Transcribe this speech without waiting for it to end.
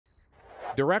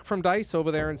Direct from DICE over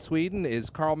there in Sweden is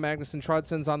Karl Magnus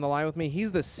Troedsson's on the line with me.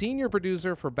 He's the senior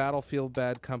producer for Battlefield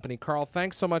Bad Company. Karl,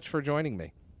 thanks so much for joining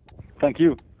me. Thank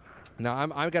you. Now,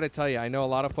 I've got to tell you, I know a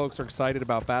lot of folks are excited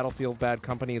about Battlefield Bad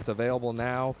Company. It's available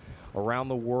now around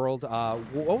the world.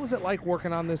 What was it like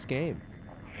working on this game?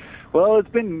 Well, it's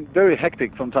been very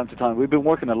hectic from time to time. We've been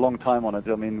working a long time on it.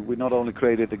 I mean, we not only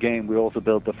created the game, we also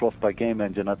built the Frostbite game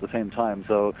engine at the same time.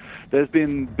 So there's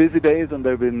been busy days, and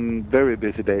there have been very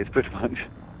busy days, pretty much.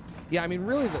 Yeah, I mean,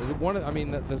 really,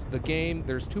 the game,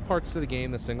 there's two parts to the game,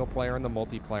 the single player and the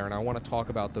multiplayer, and I want to talk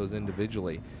about those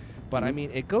individually. But, I mean,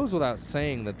 it goes without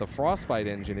saying that the Frostbite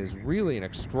engine is really an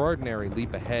extraordinary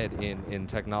leap ahead in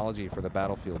technology for the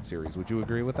Battlefield series. Would you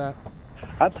agree with that?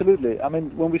 Absolutely. I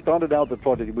mean, when we started out the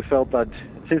project, we felt that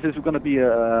since this was going to be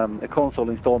a console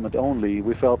installment only,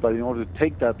 we felt that in order to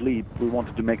take that leap, we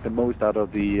wanted to make the most out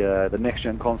of the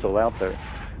next-gen console out there.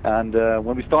 And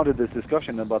when we started this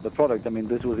discussion about the product, I mean,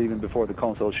 this was even before the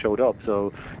console showed up,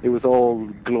 so it was all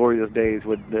glorious days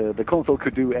when the console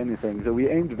could do anything. So we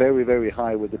aimed very, very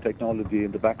high with the technology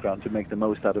in the background to make the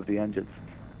most out of the engines.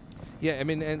 Yeah, I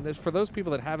mean, and for those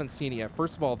people that haven't seen it yet,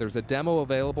 first of all, there's a demo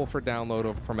available for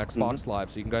download from Xbox Live,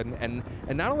 so you can go ahead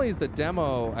and not only is the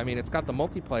demo, I mean, it's got the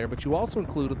multiplayer, but you also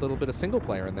include a little bit of single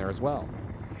player in there as well.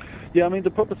 Yeah, I mean,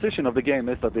 the proposition of the game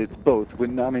is that it's both.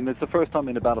 I mean, it's the first time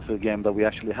in a Battlefield game that we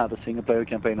actually had a single-player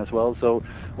campaign as well. So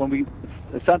when we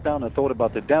sat down and thought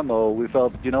about the demo, we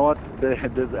felt, you know what, the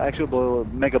actual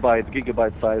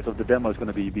gigabyte size of the demo is going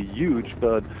to be huge,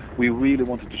 but we really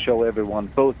wanted to show everyone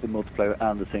both the multiplayer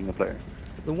and the single-player.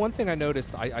 The one thing I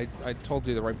noticed, I told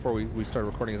you that right before we started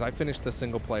recording, is I finished the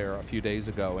single player a few days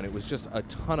ago, and it was just a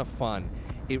ton of fun.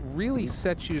 It really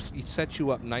sets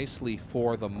you up nicely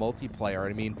for the multiplayer.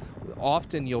 I mean,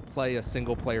 often you'll play a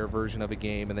single player version of a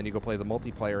game, and then you go play the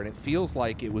multiplayer, and it feels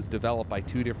like it was developed by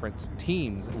two different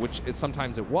teams, which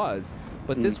sometimes it was.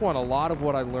 But this one, a lot of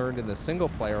what I learned in the single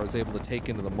player, I was able to take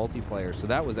into the multiplayer. So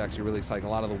that was actually really exciting. A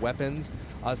lot of the weapons.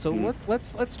 So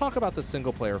let's talk about the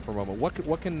single player for a moment.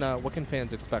 What can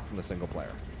fans expect from the single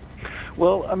player?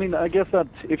 Well, I mean, I guess that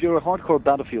if you're a hardcore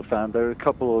Battlefield fan, there are a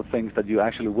couple of things that you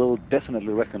actually will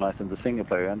definitely recognize in the single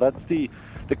player, and that's the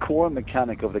core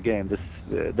mechanic of the game,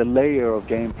 the layer of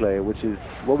gameplay, which is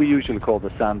what we usually call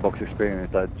the sandbox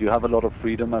experience, that you have a lot of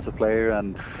freedom as a player,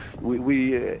 and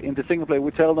we in the single player,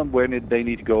 we tell them where they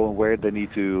need to go and where they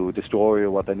need to destroy or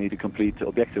what they need to complete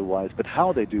objective-wise, but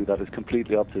how they do that is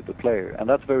completely up to the player, and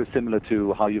that's very similar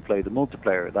to how you play the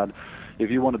multiplayer, that if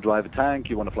you want to drive a tank,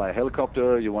 you want to fly a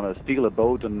helicopter, you want to steal a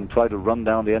boat and try to run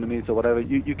down the enemies or whatever,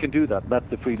 you can do that. That's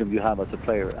the freedom you have as a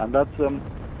player. And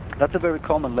that's a very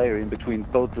common layer in between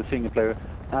both the single player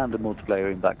and the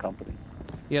multiplayer in Bad Company.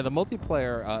 Yeah, the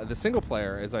multiplayer, the single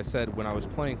player, as I said, when I was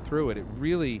playing through it, it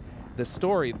really, the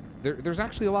story, there's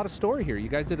actually a lot of story here. You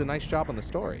guys did a nice job on the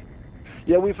story.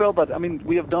 Yeah, we felt that, I mean,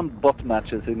 we have done bot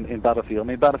matches in Battlefield. I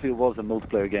mean, Battlefield was a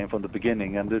multiplayer game from the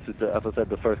beginning, and this is, as I said,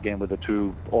 the first game with a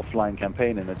true offline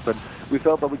campaign in it. But we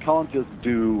felt that we can't just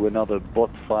do another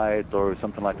bot fight or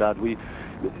something like that.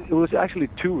 It was actually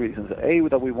two reasons. A,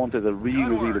 that we wanted a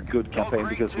really, really good campaign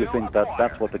because we think that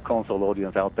that's what the console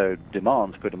audience out there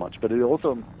demands pretty much. But it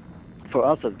also, for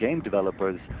us as game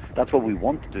developers, that's what we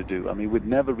wanted to do. I mean, we'd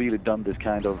never really done this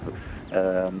kind of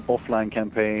offline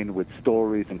campaign with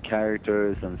stories and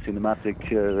characters and cinematic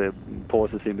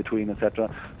pauses in between,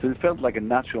 etc. So it felt like a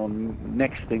natural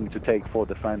next thing to take for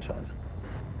the franchise.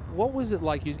 What was it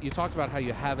like? You talked about how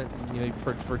you haven't,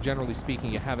 for generally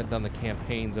speaking, you haven't done the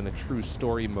campaigns in a true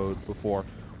story mode before.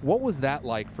 What was that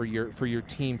like for your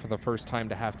team for the first time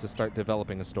to have to start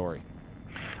developing a story?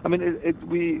 I mean,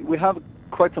 we have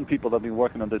quite some people that have been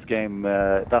working on this game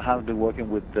that have been working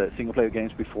with single-player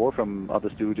games before from other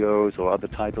studios or other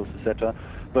titles, etc.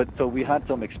 But so we had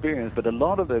some experience, but a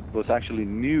lot of it was actually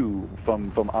new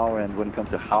from our end when it comes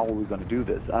to how we're going to do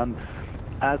this. And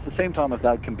at the same time as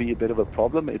that can be a bit of a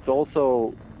problem, it's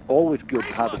also always good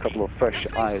to have a couple of fresh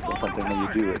eyes on something when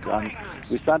you do it. And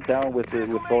we sat down with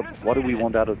thought, what do we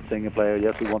want out of the single player?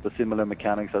 Yes, we want the similar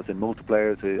mechanics as in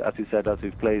multiplayer. So, as you said, as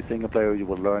you play single player, you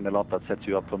will learn a lot that sets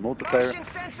you up for multiplayer.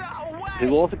 We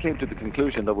also came to the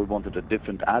conclusion that we wanted a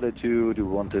different attitude. We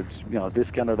wanted, this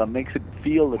kind of that makes it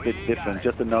feel a bit different.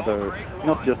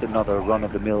 Not just another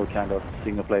run-of-the-mill kind of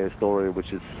single-player story,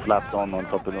 which is slapped on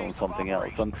top of something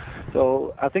else. And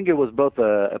so I think it was both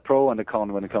a pro and a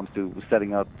con when it comes to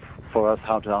setting up for us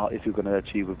if you're going to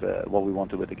achieve what we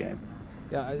wanted with the game.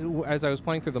 Yeah, as I was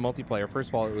playing through the multiplayer, first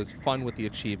of all, it was fun with the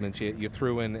achievements. You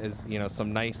threw in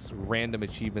some nice random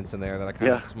achievements in there that I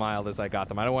kind of smiled as I got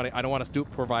them. I don't want to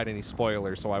provide any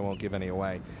spoilers, so I won't give any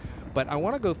away. But I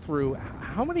want to go through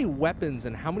how many weapons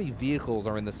and how many vehicles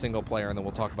are in the single player, and then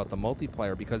we'll talk about the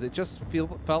multiplayer, because it just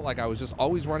felt like I was just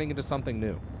always running into something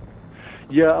new.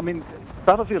 Yeah, I mean,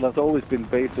 Battlefield has always been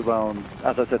based around,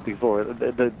 as I said before,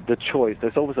 the choice.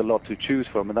 There's always a lot to choose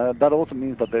from, and that also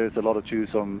means that there's a lot to choose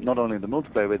from, not only in the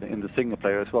multiplayer, but in the single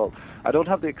player as well. I don't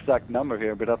have the exact number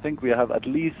here, but I think we have at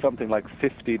least something like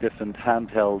 50 different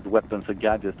handheld weapons and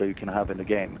gadgets that you can have in the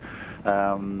game.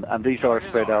 And these are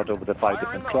spread out over the 5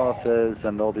 different classes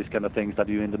and all these kind of things that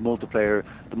you, in the multiplayer,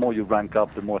 the more you rank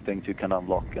up, the more things you can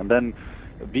unlock. And then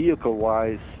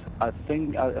vehicle-wise, I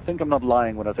think I'm not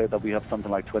lying when I say that we have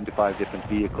something like 25 different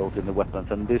vehicles in the weapons,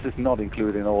 and this is not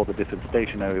including all the different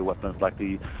stationary weapons like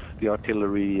the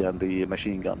artillery and the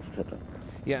machine guns, etc.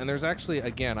 Yeah, and there's actually,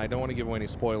 again, I don't want to give away any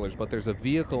spoilers, but there's a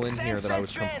vehicle in here that I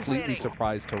was completely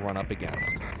surprised to run up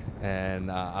against,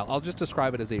 and I'll just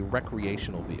describe it as a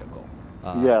recreational vehicle.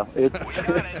 Yeah,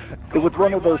 it was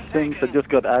one of those things that just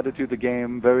got added to the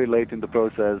game very late in the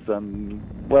process, and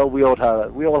well, we all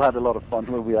had a lot of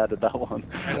fun when we added that one.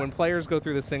 And when players go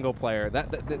through the single player,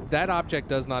 that object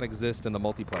does not exist in the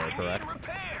multiplayer, correct?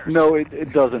 No,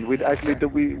 it doesn't. We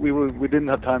didn't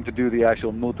have time to do the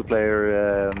actual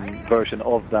multiplayer version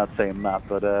of that same map,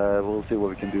 but we'll see what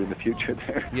we can do in the future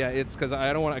there. Yeah, it's because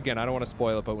I don't want to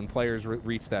spoil it, but when players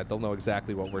reach that, they'll know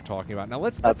exactly what we're talking about. Now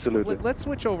let's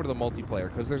switch over to the multiplayer,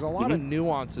 because there's a lot of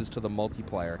nuances to the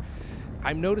multiplayer.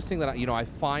 I'm noticing that I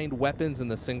find weapons in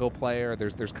the single player.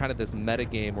 There's kind of this meta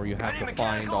game where you have to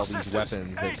find all these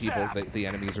weapons that the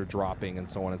enemies are dropping and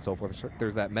so on and so forth. So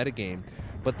there's that meta game.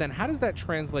 But then how does that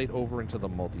translate over into the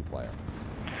multiplayer?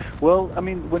 Well, I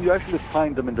mean, when you actually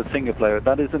find them in the single player,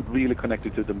 that isn't really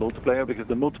connected to the multiplayer, because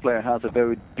the multiplayer has a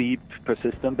very deep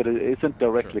persistent, but it isn't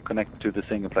directly connected to the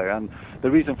single player. And the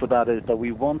reason for that is that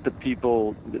we want the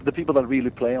people that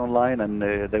really play online and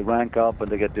they rank up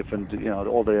and they get different,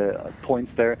 all the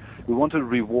points there. We want to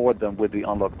reward them with the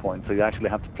unlock points. So you actually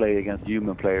have to play against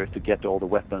human players to get all the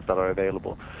weapons that are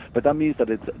available. But that means that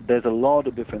there's a lot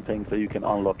of different things that you can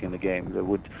unlock in the game.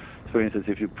 For instance,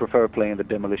 if you prefer playing the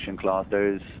demolition class,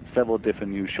 there's several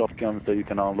different new shotguns that you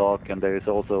can unlock, and there's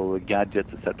also gadgets,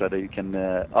 etc., that you can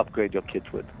upgrade your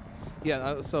kit with.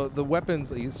 Yeah, so the weapons,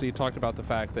 so you talked about the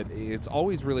fact that it's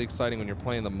always really exciting when you're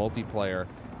playing the multiplayer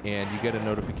and you get a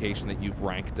notification that you've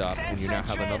ranked up and you now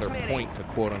have another point to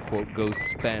quote-unquote go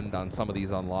spend on some of these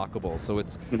unlockables. So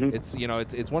it's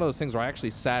one of those things where I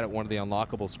actually sat at one of the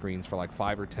unlockable screens for like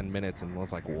 5 or 10 minutes and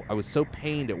was like, I was so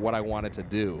pained at what I wanted to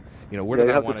do. Where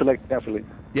did I want to select carefully.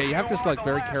 Yeah, you have to select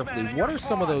very carefully. What are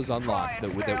some of those unlocks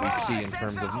that we see in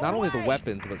terms of not only the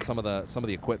weapons but some of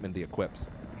the equipment, the equips?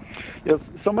 Yes,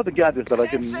 some of the gadgets that I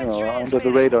can, under the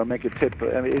radar make a tip.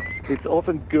 I mean, it's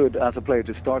often good as a player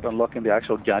to start unlocking the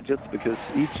actual gadgets, because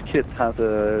each kit has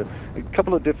a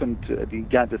couple of different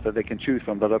gadgets that they can choose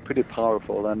from that are pretty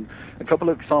powerful. And a couple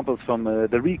of examples from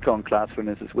the Recon class, for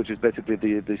instance, which is basically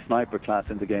the sniper class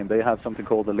in the game. They have something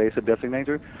called the laser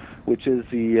designator, which is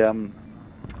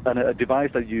a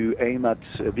device that you aim at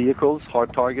vehicles,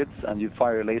 hard targets, and you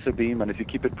fire a laser beam, and if you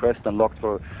keep it pressed and locked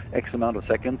for X amount of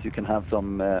seconds, you can have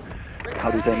some,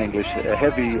 how do you say in English,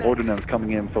 heavy ordnance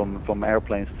coming in from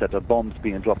airplanes, etc., bombs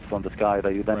being dropped from the sky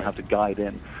that you then have to guide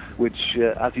in, which,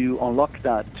 as you unlock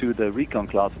that to the Recon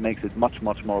class, makes it much,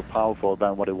 much more powerful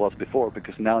than what it was before,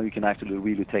 because now you can actually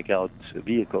really take out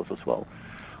vehicles as well.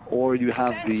 Or you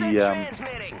have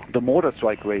the mortar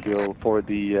strike radio for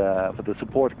the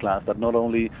support class that not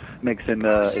only makes him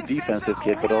a defensive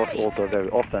kit, but also very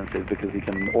offensive, because he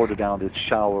can order down this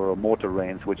shower or mortar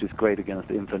rains, which is great against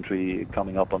the infantry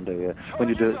coming up on when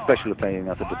you do especially playing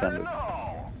as a defender.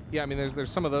 Yeah, I mean,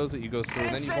 there's some of those that you go through,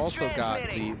 and then you've also got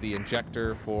the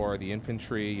injector for the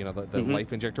infantry, the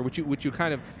life injector, which you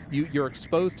kind of you're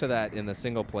exposed to that in the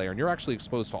single player, and you're actually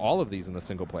exposed to all of these in the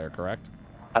single player, correct?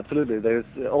 Absolutely. There's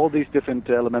all these different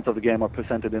elements of the game are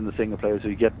presented in the single player, so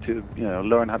you get to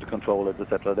learn how to control it,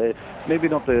 etc. Maybe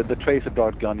not the tracer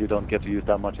dart gun, you don't get to use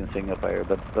that much in single player,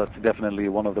 but that's definitely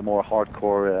one of the more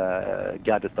hardcore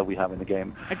gadgets that we have in the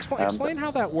game. Explain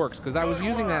how that works, because I was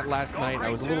using that last night. I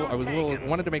was a little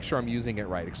wanted to make sure I'm using it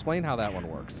right. Explain how that one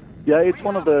works. Yeah, it's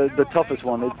one of the toughest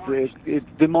one.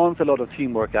 It demands a lot of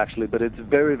teamwork actually, but it's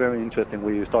very, very interesting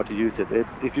when you start to use it.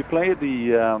 If you play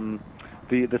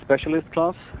the specialist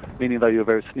class, meaning that you're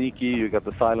very sneaky, you got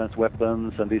the silence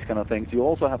weapons and these kind of things. You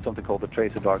also have something called the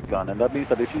tracer dart gun, and that means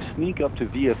that if you sneak up to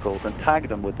vehicles and tag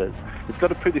them with this, it's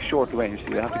got a pretty short range,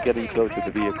 so you have to get in close to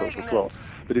the vehicles as well.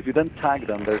 But if you then tag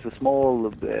them, there's a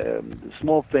small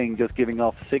thing just giving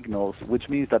off signals, which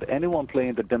means that anyone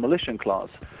playing the demolition class,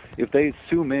 if they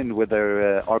zoom in with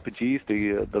their RPGs,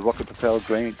 the rocket-propelled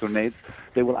grenades,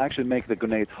 they will actually make the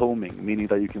grenades homing, meaning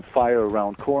that you can fire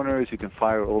around corners, you can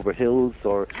fire over hills,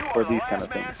 or these kind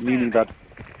of things. Meaning that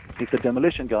if the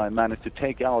demolition guy managed to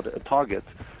take out a target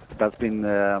that's been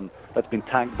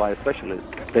tagged by a specialist,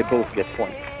 they both get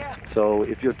points. So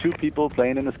if you're two people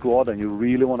playing in a squad and you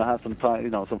really want to have some time,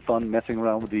 some fun messing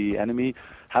around with the enemy,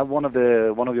 have one of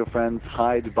your friends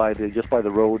hide just by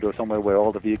the road or somewhere where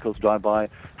all the vehicles drive by.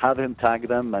 Have him tag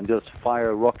them and just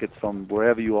fire rockets from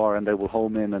wherever you are, and they will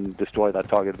home in and destroy that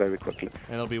target very quickly.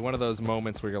 And it'll be one of those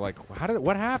moments where you're like,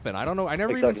 what happened? I don't know. I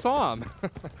never even saw him.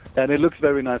 And it looks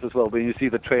very nice as well when you see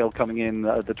the trail coming in,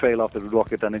 the trail after the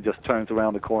rocket, and it just turns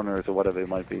around the corners or whatever it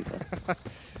might be. So.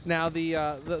 Now, the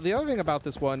other thing about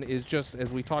this one is just,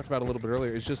 as we talked about a little bit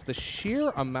earlier, is just the sheer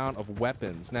amount of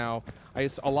weapons. Now,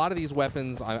 a lot of these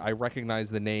weapons, I recognize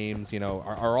the names.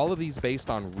 Are all of these based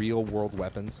on real-world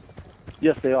weapons?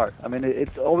 Yes, they are. I mean,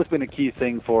 it's always been a key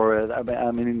thing for,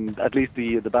 I mean, at least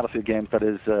the Battlefield games that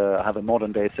have a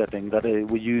modern-day setting, that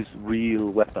we use real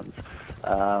weapons.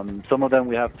 Some of them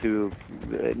we have to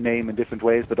name in different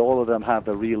ways, but all of them have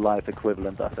the real-life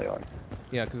equivalent as they are.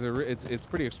 Yeah, because it's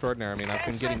pretty extraordinary. I mean, I've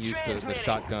been getting used to the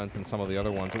shotguns and some of the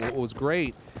other ones. And what was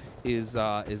great is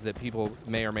that people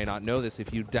may or may not know this.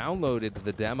 If you downloaded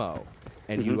the demo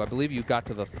and I believe you got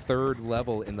to the 3rd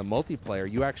level in the multiplayer,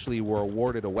 you actually were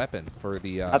awarded a weapon for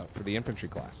the infantry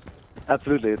class.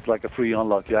 Absolutely, it's like a free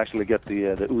unlock. You actually get the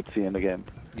Uzi in the game.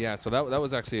 Yeah, so that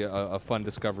was actually a fun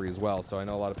discovery as well. So I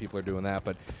know a lot of people are doing that,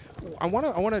 but I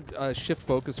want to shift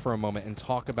focus for a moment and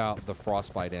talk about the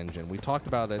Frostbite engine. We talked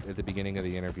about it at the beginning of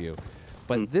the interview,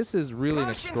 but this is really an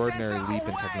extraordinary leap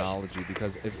in technology,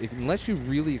 because unless you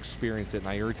really experience it, and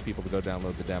I urge people to go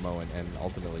download the demo and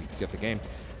ultimately get the game,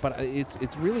 but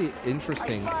it's really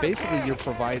interesting. Basically, you're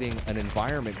providing an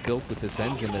environment built with this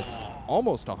engine that's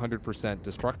almost 100%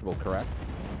 destructible, correct?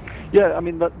 Yeah, I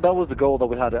mean, that was the goal that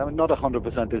we had. I mean, not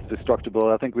 100% is destructible.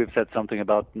 I think we've said something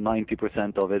about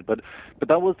 90% of it, but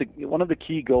that was one of the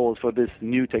key goals for this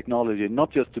new technology,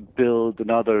 not just to build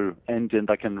another engine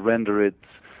that can render it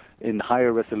in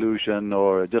higher resolution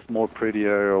or just more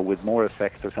prettier or with more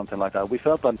effects or something like that. We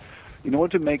felt that in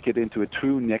order to make it into a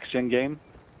true next-gen game,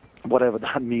 whatever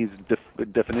that means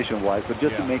definition-wise, but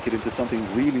just to make it into something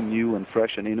really new and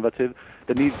fresh and innovative,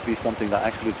 there needs to be something that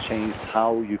actually changed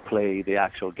how you play the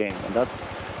actual game. And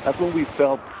that's when we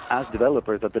felt as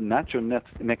developers that the natural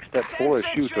next step for a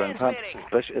shooter, and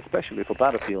perhaps especially for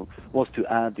Battlefield, was to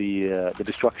add the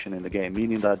destruction in the game,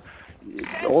 meaning that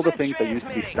all the things that used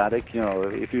to be static,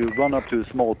 if you run up to a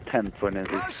small tent, for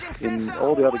instance, in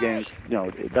all the other games,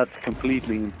 that's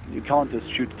completely, you can't just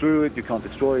shoot through it, you can't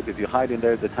destroy it. If you hide in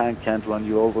there, the tank can't run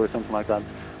you over or something like that.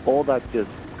 All that just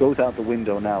goes out the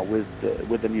window now with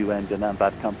the new engine and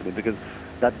that company, because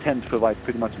that tent provides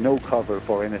pretty much no cover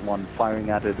for anyone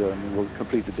firing at it, and it will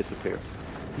completely disappear.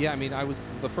 Yeah, I mean,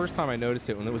 the first time I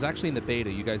noticed it, when it was actually in the beta.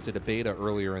 You guys did a beta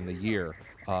earlier in the year.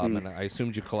 And I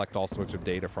assumed you collect all sorts of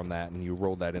data from that, and you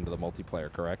rolled that into the multiplayer,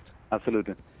 correct?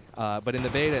 Absolutely. But in the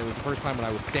beta, it was the first time when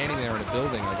I was standing there in a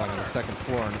building. I was on the 2nd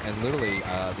floor, and literally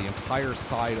the entire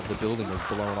side of the building was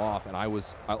blown off, and I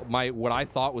was what I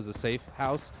thought was a safe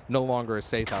house, no longer a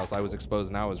safe house. I was exposed,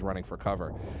 and I was running for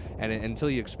cover. And until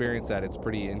you experience that, it's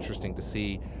pretty interesting to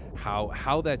see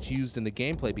how that's used in the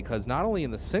gameplay, because not only in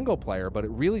the single player, but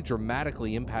it really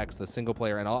dramatically impacts the single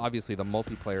player and obviously the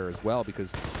multiplayer as well, because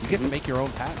you get to make your own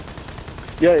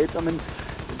path. Yeah, I mean,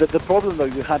 the problem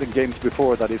that you had in games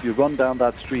before, that if you run down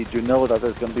that street, you know that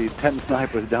there's going to be 10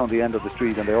 snipers down the end of the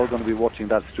street, and they're all going to be watching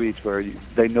that street where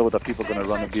they know that people are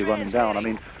going to be running down. I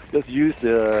mean, just use,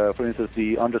 for instance,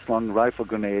 the underslung rifle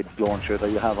grenade launcher that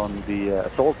you have on the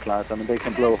assault class. I mean, they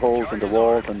can blow holes in the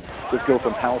walls and just go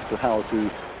from house to house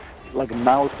to like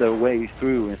mouse their way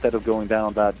through instead of going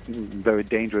down that very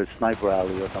dangerous sniper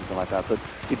alley or something like that. But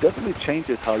it definitely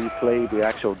changes how you play the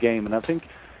actual game, and I think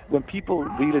when people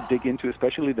really dig into,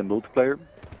 especially the multiplayer,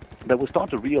 they will start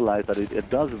to realize that it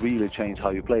does really change how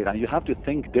you play it, and you have to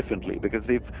think differently, because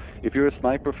if you're a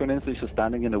sniper, for instance, you're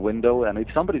standing in a window, and if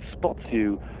somebody spots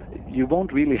you, you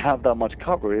won't really have that much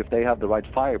cover if they have the right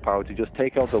firepower to just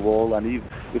take out the wall, and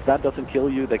if that doesn't kill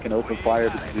you, they can open fire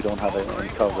because you don't have any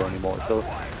cover anymore. So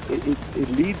it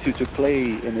leads you to play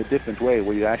in a different way,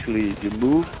 where you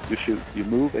move, you shoot, you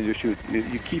move, and you shoot.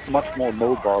 You keep much more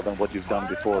mobile than what you've done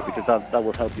before, because that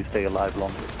will help you stay alive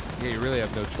longer. Yeah, you really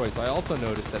have no choice. I also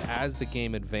noticed that as the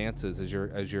game advances, as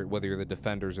you're whether you're the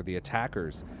defenders or the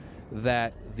attackers,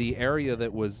 that the area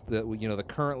that was the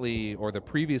currently or the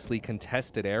previously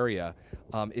contested area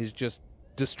is just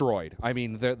destroyed. I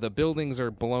mean, the buildings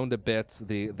are blown to bits.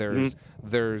 There's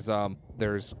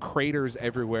craters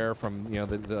everywhere from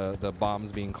the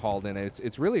bombs being called in.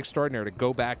 It's really extraordinary to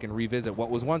go back and revisit what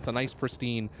was once a nice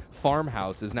pristine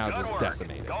farmhouse is now just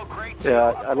decimated. Yeah,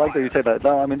 I like that you said that.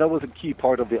 I mean, that was a key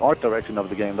part of the art direction of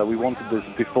the game, that we wanted this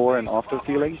before and after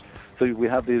feeling. So we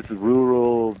have these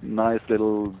rural, nice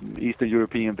little Eastern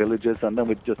European villages, and then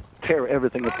we just tear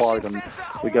everything apart, and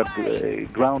we got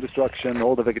ground destruction,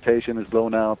 all the vegetation is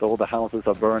blown out, all the houses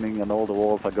are burning, and all the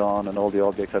walls are gone, and all the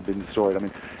objects have been destroyed. I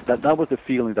mean, that was the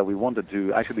feeling that we wanted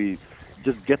to actually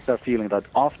just get that feeling that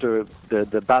after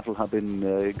the battle had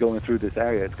been going through this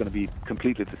area, it's going to be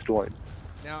completely destroyed.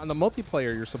 Now, on the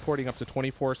multiplayer, you're supporting up to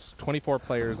 24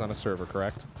 players on a server,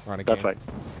 correct? Or on a That's game? right,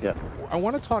 yeah. I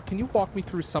want to talk, can you walk me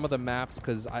through some of the maps?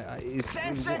 Because I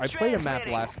played a map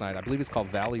last night, I believe it's called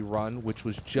Valley Run, which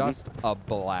was just a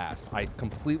blast. I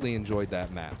completely enjoyed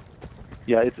that map.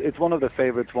 Yeah, it's one of the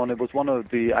favorites. It was one of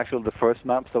the first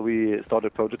maps that we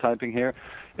started prototyping here.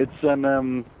 It's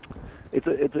an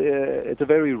it's a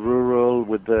very rural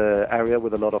with the area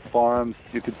with a lot of farms.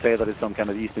 You could say that it's some kind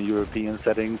of Eastern European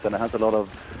settings, and it has a lot of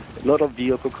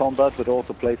vehicle combat, but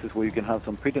also places where you can have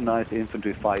some pretty nice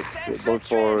infantry fights, both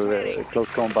for close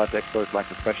combat experts like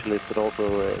the specialists, but also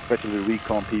especially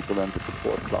recon people and the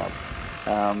support class.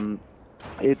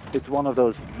 It's one of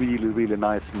those really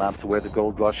nice maps where the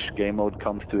Gold Rush game mode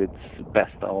comes to its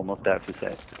best, I almost dare to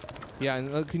say. Yeah,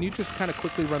 and can you just kind of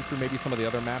quickly run through maybe some of the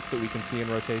other maps that we can see in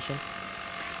rotation?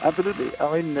 Absolutely.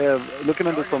 I mean, looking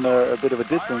at it from a bit of a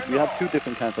distance, we have two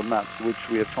different kinds of maps, which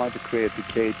we have tried to create to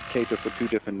cater for two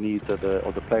different needs of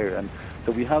the player. And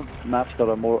so we have maps that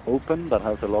are more open, that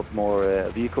has a lot more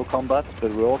vehicle combat,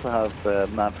 but we also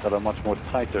have maps that are much more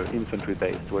tighter,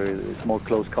 infantry-based, where it's more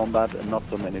close combat and not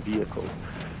so many vehicles.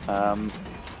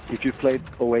 If you played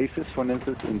Oasis, for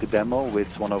instance, in the demo, which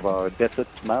is one of our desert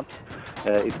maps,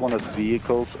 it's one of the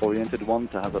vehicles-oriented ones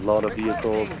that has a lot of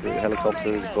vehicles,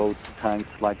 helicopters, boats, tanks,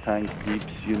 light tanks, jeeps,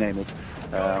 you name it.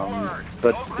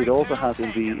 But it also has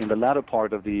in the latter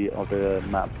part of the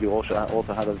map, you also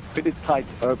have a pretty tight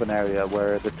urban area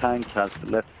where the tank has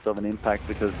less of an impact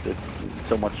because there's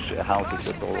so much houses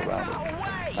just all around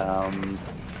it.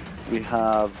 We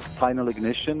have Final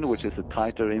Ignition, which is a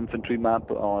tighter infantry map,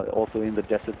 also in the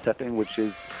desert setting, which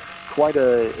is quite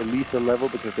a lethal level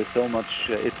because there's so much.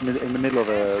 It's in the middle of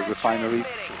a refinery,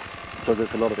 so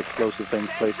there's a lot of explosive things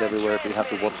placed everywhere. So you have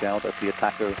to watch out as the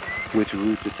attacker which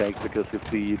route to take, because if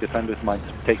the defenders might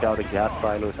take out a gas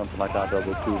silo or something like that, that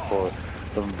will prove for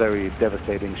some very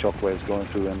devastating shockwaves going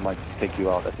through and might take you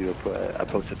out as you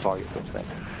approach the target, so to say.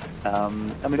 I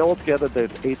mean, altogether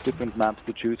there's 8 different maps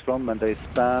to choose from, and they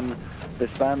span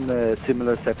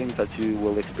similar settings that you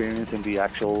will experience in the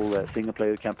actual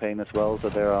single-player campaign as well. So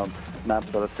there are maps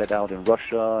that are set out in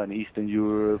Russia and Eastern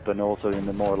Europe, and also in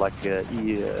the more like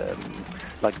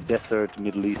desert,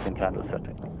 Middle Eastern kind of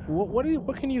setting.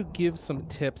 What can you give some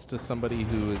tips to somebody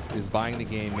who is buying the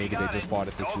game? Maybe they just bought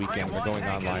it this weekend and they're going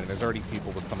online, and there's already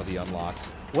people with some of the unlocks.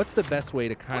 What's the best way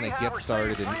to kind of get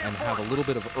started and have a little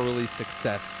bit of early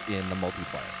success in the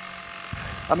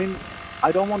multiplayer? I mean,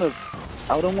 I don't want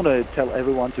to tell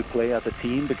everyone to play as a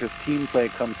team, because team play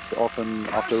comes often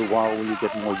after a while when you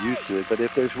get more used to it. But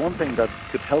if there's one thing that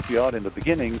could help you out in the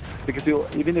beginning, because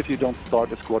even if you don't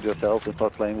start a squad yourself and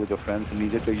start playing with your friends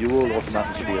immediately, you will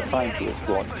automatically be assigned to a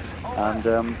squad.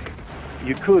 And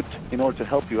you could, in order to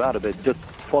help you out a bit, just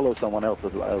follow someone else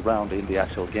around in the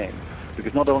actual game.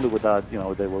 Because not only with that,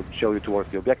 they will show you towards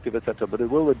the objective, etc., but it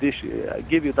will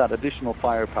give you that additional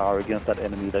firepower against that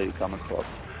enemy that you come across.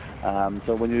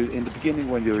 So in the beginning,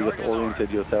 when you just oriented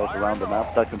yourself around the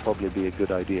map, that can probably be a good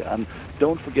idea. And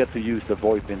don't forget to use the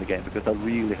VoIP in the game, because that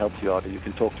really helps you out. You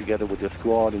can talk together with your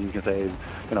squad, and you can say,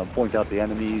 point out the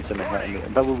enemies, and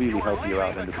that will really help you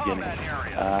out in the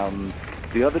beginning.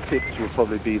 The other tips will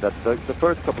probably be that the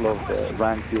first couple of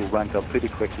ranks you'll rank up pretty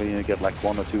quickly, and you get like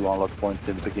 1 or 2 unlock points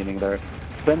in the beginning there.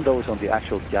 Spend those on the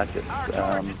actual gadgets.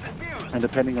 And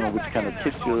depending on which kind of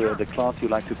kit the class you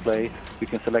like to play, you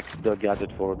can select the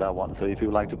gadget for that one. So if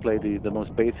you like to play the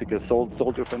most basic assault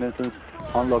soldier, for instance,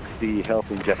 unlocks the health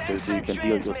injector so you can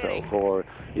heal yourself. Or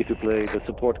if you play the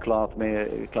support class,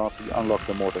 unlock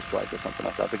the mortar strike or something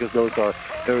like that. Because those are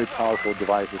very powerful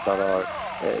devices that are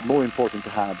more important to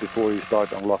have before you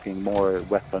start unlocking more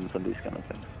weapons and these kind of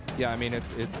things. Yeah, I mean,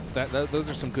 those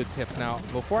are some good tips. Now,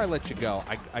 before I let you go,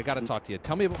 I got to talk to you.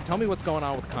 Tell me what's going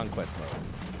on with Conquest mode.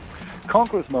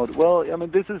 Conquest mode. Well, I mean,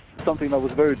 this is something that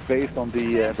was very based on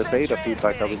the beta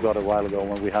feedback that we got a while ago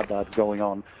when we had that going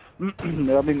on.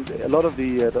 I mean, a lot of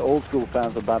the old school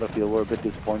fans of Battlefield were a bit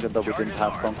disappointed that we didn't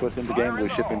have Conquest in the game. We're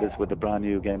shipping this with a brand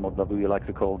new game mode that we like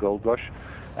to call Gold Rush.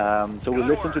 So we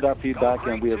listened to that feedback,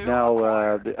 and we have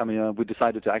now, we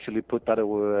decided to actually put that,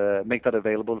 make that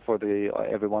available for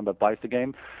everyone that buys the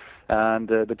game. And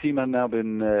the team has now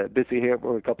been busy here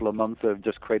for a couple of months of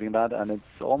just creating that, and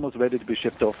it's almost ready to be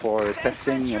shipped off for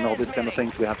testing and all these kind of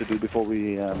things we have to do before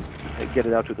we get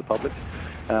it out to the public.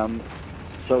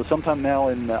 So sometime now,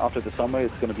 after the summer,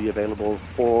 it's going to be available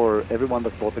for everyone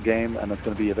that's bought the game, and it's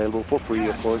going to be available for free,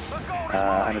 of course.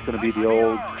 And it's going to be the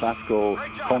old classical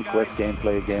Conquest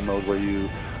gameplay game mode where you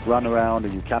run around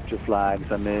and you capture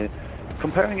flags. And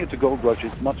comparing it to Gold Rush,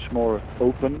 it's much more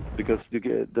open because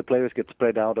the players get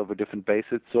spread out over different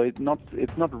bases. So it's not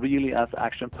really as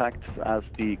action-packed as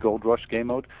the Gold Rush game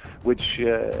mode, which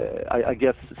I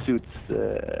guess suits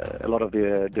a lot of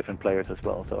the different players as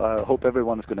well. So I hope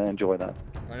everyone is going to enjoy that.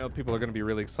 I know people are going to be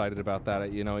really excited about that,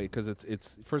 because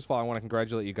it's first of all, I want to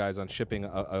congratulate you guys on shipping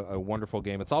a wonderful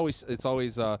game. It's always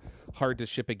hard to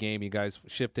ship a game. You guys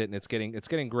shipped it, and it's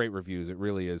getting great reviews. It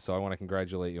really is. So I want to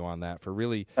congratulate you on that for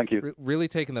really thank you. Really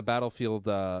taking the Battlefield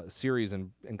series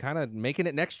and kind of making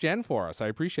it next gen for us. I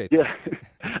appreciate that.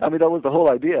 Yeah, I mean that was the whole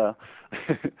idea.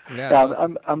 Yeah,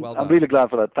 I'm really glad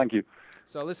for that. Thank you.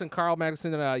 So listen, Karl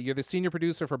Magnuson, you're the senior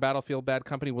producer for Battlefield Bad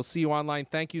Company. We'll see you online.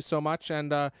 Thank you so much,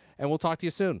 and we'll talk to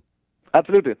you soon.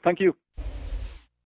 Absolutely. Thank you.